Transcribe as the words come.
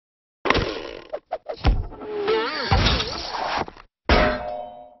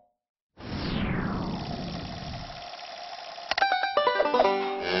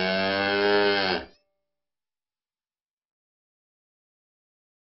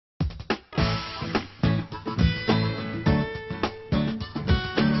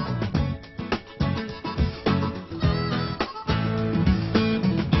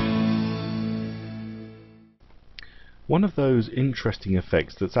One of those interesting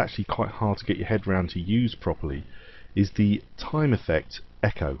effects that's actually quite hard to get your head around to use properly is the time effect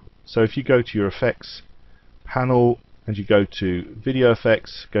echo. So if you go to your effects panel and you go to video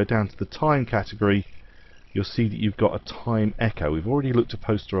effects, go down to the time category, you'll see that you've got a time echo. We've already looked at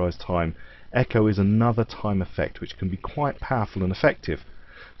posterized time. Echo is another time effect which can be quite powerful and effective.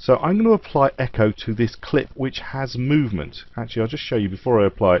 So I'm going to apply echo to this clip which has movement. Actually, I'll just show you before I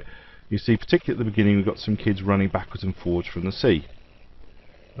apply it. You see, particularly at the beginning, we've got some kids running backwards and forwards from the sea.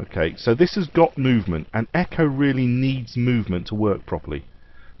 Okay, so this has got movement, and echo really needs movement to work properly.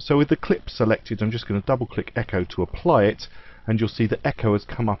 So with the clip selected, I'm just going to double click echo to apply it, and you'll see that echo has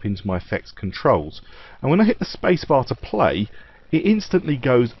come up into my effects controls. And when I hit the spacebar to play, it instantly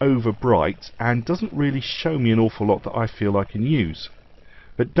goes over bright and doesn't really show me an awful lot that I feel I can use.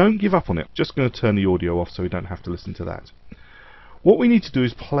 But don't give up on it. Just going to turn the audio off so we don't have to listen to that. What we need to do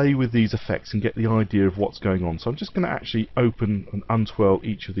is play with these effects and get the idea of what's going on. So I'm just going to actually open and untwirl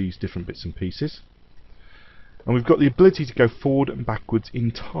each of these different bits and pieces. And we've got the ability to go forward and backwards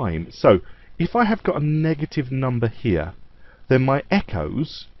in time. So if I have got a negative number here, then my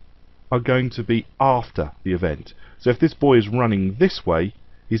echoes are going to be after the event. So if this boy is running this way,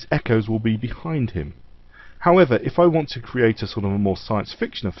 his echoes will be behind him. However, if I want to create a sort of a more science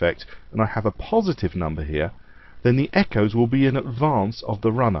fiction effect and I have a positive number here, then the echoes will be in advance of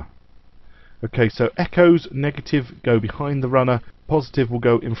the runner. Okay, so echoes negative go behind the runner, positive will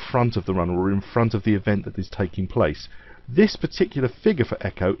go in front of the runner or in front of the event that is taking place. This particular figure for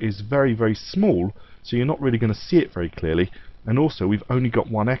echo is very, very small, so you're not really going to see it very clearly, and also we've only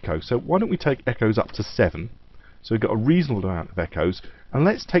got one echo. So why don't we take echoes up to 7? So we've got a reasonable amount of echoes, and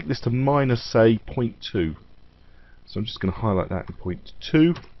let's take this to minus, say, 0.2. So I'm just going to highlight that in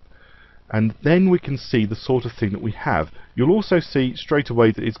 0.2. And then we can see the sort of thing that we have. You'll also see straight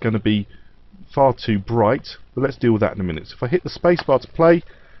away that it's going to be far too bright, but let's deal with that in a minute. So if I hit the spacebar to play,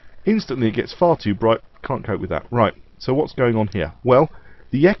 instantly it gets far too bright. Can't cope with that. Right, so what's going on here? Well,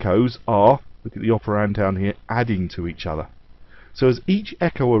 the echoes are, look at the operand down here, adding to each other. So as each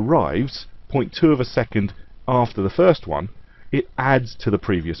echo arrives, 0.2 of a second after the first one, it adds to the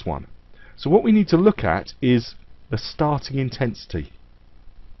previous one. So what we need to look at is the starting intensity.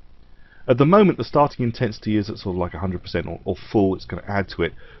 At the moment the starting intensity is at sort of like 100% or full, it's going to add to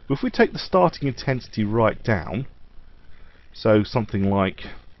it. But if we take the starting intensity right down, so something like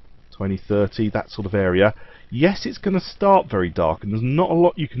 20, 30, that sort of area, yes, it's going to start very dark and there's not a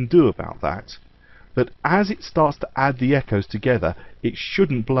lot you can do about that, but as it starts to add the echoes together, it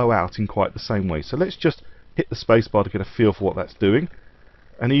shouldn't blow out in quite the same way. So let's just hit the spacebar to get a feel for what that's doing.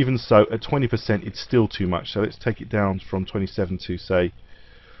 And even so, at 20% it's still too much, so let's take it down from 27 to, say,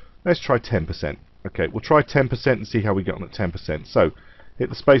 let's try 10%. Okay, we'll try 10% and see how we get on at 10%. So, hit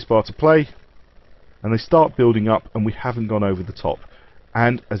the spacebar to play, and they start building up, and we haven't gone over the top.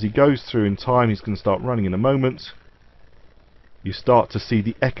 And as he goes through in time, he's going to start running in a moment. You start to see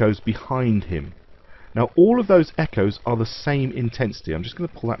the echoes behind him. Now, all of those echoes are the same intensity. I'm just going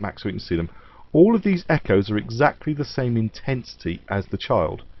to pull that back so we can see them. All of these echoes are exactly the same intensity as the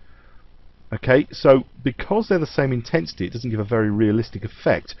child. Okay, so because they're the same intensity, it doesn't give a very realistic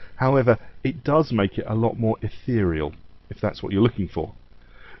effect. However, it does make it a lot more ethereal, if that's what you're looking for.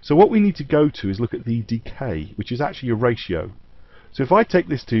 So what we need to go to is look at the decay, which is actually a ratio. So if I take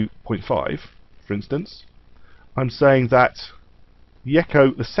this to 0.5, for instance, I'm saying that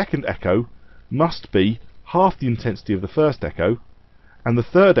the second echo must be half the intensity of the first echo, and the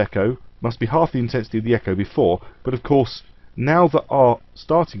third echo must be half the intensity of the echo before, but of course now that our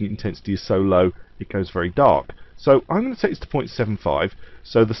starting intensity is so low, it goes very dark. So I'm going to take this to 0.75,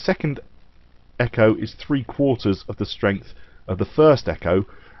 so the second echo is 3/4 of the strength of the first echo,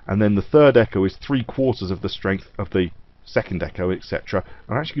 and then the third echo is 3/4 of the strength of the second echo, etc.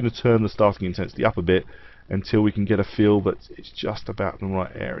 I'm actually going to turn the starting intensity up a bit until we can get a feel that it's just about the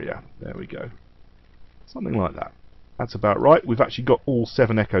right area. There we go. Something like that. That's about right. We've actually got all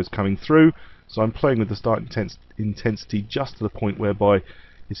 7 echoes coming through, so I'm playing with the start intensity just to the point whereby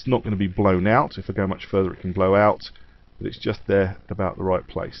it's not going to be blown out. If I go much further it can blow out, but it's just there at about the right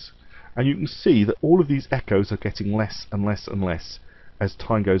place. And you can see that all of these echoes are getting less and less and less as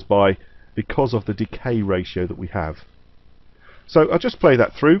time goes by because of the decay ratio that we have. So I'll just play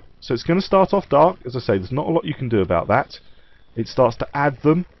that through. So it's going to start off dark. As I say, there's not a lot you can do about that. It starts to add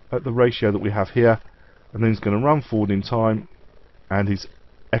them at the ratio that we have here, and then he's going to run forward in time, and his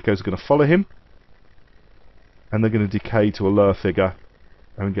echoes are going to follow him, and they're going to decay to a lower figure,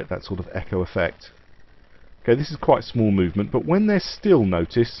 and we get that sort of echo effect. Okay, this is quite small movement, but when they're still,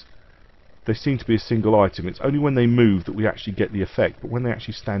 notice, they seem to be a single item. It's only when they move that we actually get the effect, but when they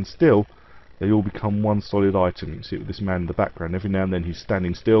actually stand still, they all become one solid item. You can see it with this man in the background. Every now and then he's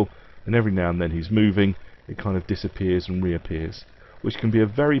standing still, and every now and then he's moving. It kind of disappears and reappears, which can be a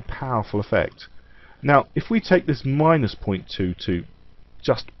very powerful effect. Now, if we take this minus 0.2 to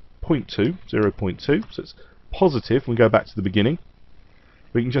just 0.2, 0.2, so it's positive, we go back to the beginning,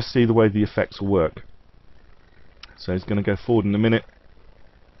 we can just see the way the effects will work. So it's going to go forward in a minute,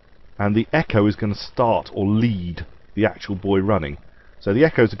 and the echo is going to start or lead the actual boy running. So the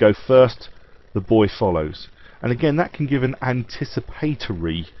echoes go first, the boy follows. And again, that can give an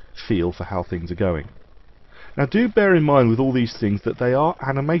anticipatory feel for how things are going. Now do bear in mind with all these things that they are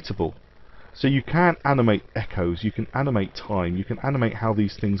animatable. So you can animate echoes, you can animate time, you can animate how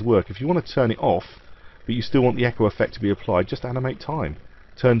these things work. If you want to turn it off, but you still want the echo effect to be applied, just animate time.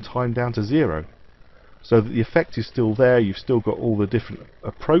 Turn time down to 0. So that the effect is still there, you've still got all the different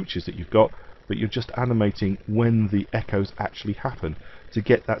approaches that you've got, but you're just animating when the echoes actually happen to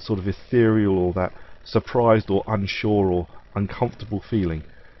get that sort of ethereal or that surprised or unsure or uncomfortable feeling.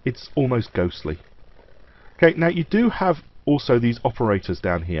 It's almost ghostly. Okay, now you do have also these operators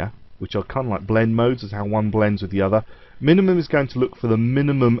down here, which are kind of like blend modes, as how one blends with the other. Minimum is going to look for the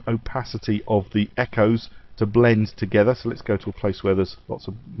minimum opacity of the echoes to blend together. So let's go to a place where there's lots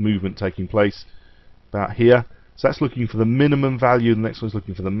of movement taking place, about here. So that's looking for the minimum value, the next one's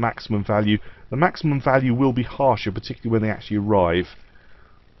looking for the maximum value. The maximum value will be harsher, particularly when they actually arrive.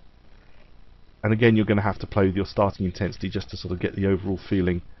 And again, you're going to have to play with your starting intensity just to sort of get the overall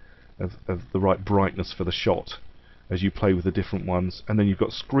feeling of the right brightness for the shot as you play with the different ones. And then you've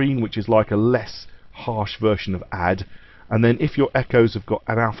got screen, which is like a less harsh version of add. And then if your echoes have got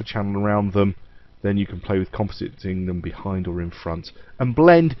an alpha channel around them, then you can play with compositing them behind or in front. And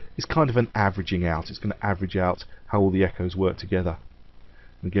blend is kind of an averaging out. It's going to average out how all the echoes work together.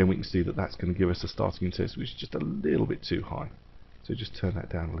 And again, we can see that that's going to give us a starting intensity which is just a little bit too high. So just turn that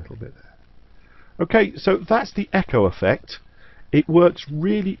down a little bit there. Okay, so that's the echo effect. It works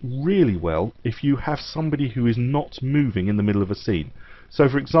really, really well if you have somebody who is not moving in the middle of a scene. So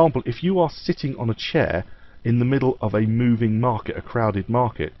for example, if you are sitting on a chair in the middle of a moving market, a crowded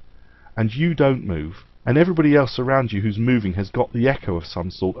market, and you don't move, and everybody else around you who's moving has got the echo of some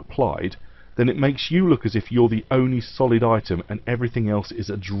sort applied, then it makes you look as if you're the only solid item and everything else is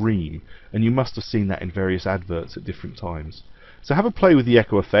a dream. And you must have seen that in various adverts at different times. So have a play with the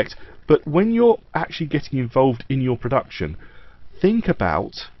echo effect, but when you're actually getting involved in your production, think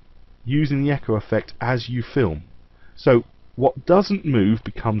about using the echo effect as you film. So what doesn't move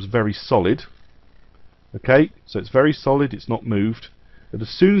becomes very solid. Okay, so it's very solid, it's not moved. But as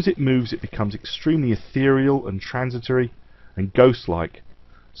soon as it moves, it becomes extremely ethereal and transitory and ghost-like.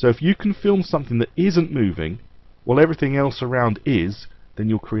 So if you can film something that isn't moving while everything else around is, then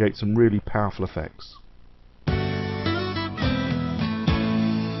you'll create some really powerful effects.